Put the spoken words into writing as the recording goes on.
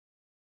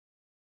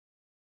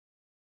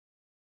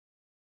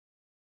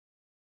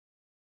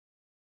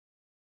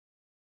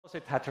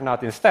It had turned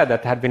out instead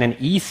that there had been an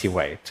easy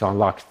way to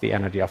unlock the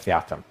energy of the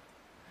atom.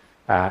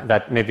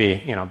 That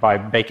maybe, by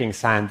baking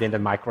sand in the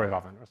microwave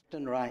oven.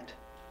 Right.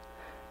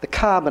 The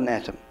carbon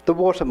atom, the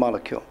water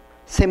molecule,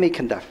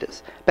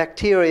 semiconductors,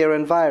 bacteria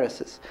and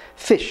viruses,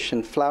 fish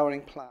and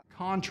flowering plants.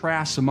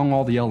 Contrasts among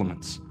all the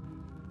elements.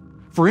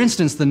 For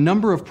instance, the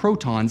number of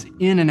protons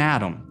in an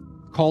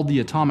atom, called the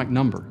atomic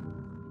number,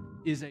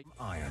 is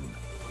iron.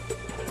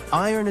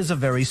 Iron is a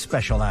very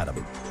special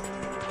atom.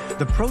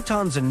 The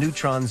protons and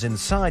neutrons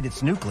inside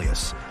its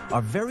nucleus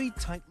are very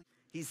tightly...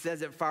 He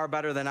says it far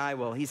better than I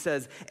will. He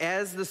says,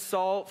 as the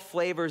salt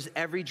flavors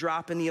every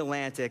drop in the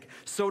Atlantic,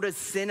 so does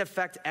sin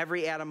affect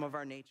every atom of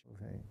our nature.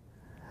 Okay.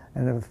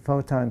 And if a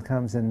photon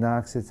comes and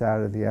knocks it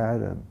out of the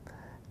atom,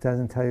 it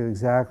doesn't tell you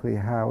exactly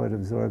how it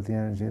absorbed the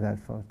energy of that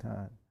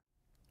photon.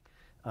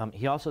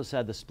 He also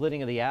said the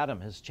splitting of the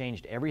atom has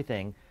changed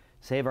everything,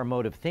 save our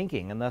mode of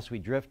thinking, and thus we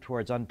drift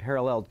towards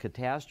unparalleled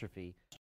catastrophe.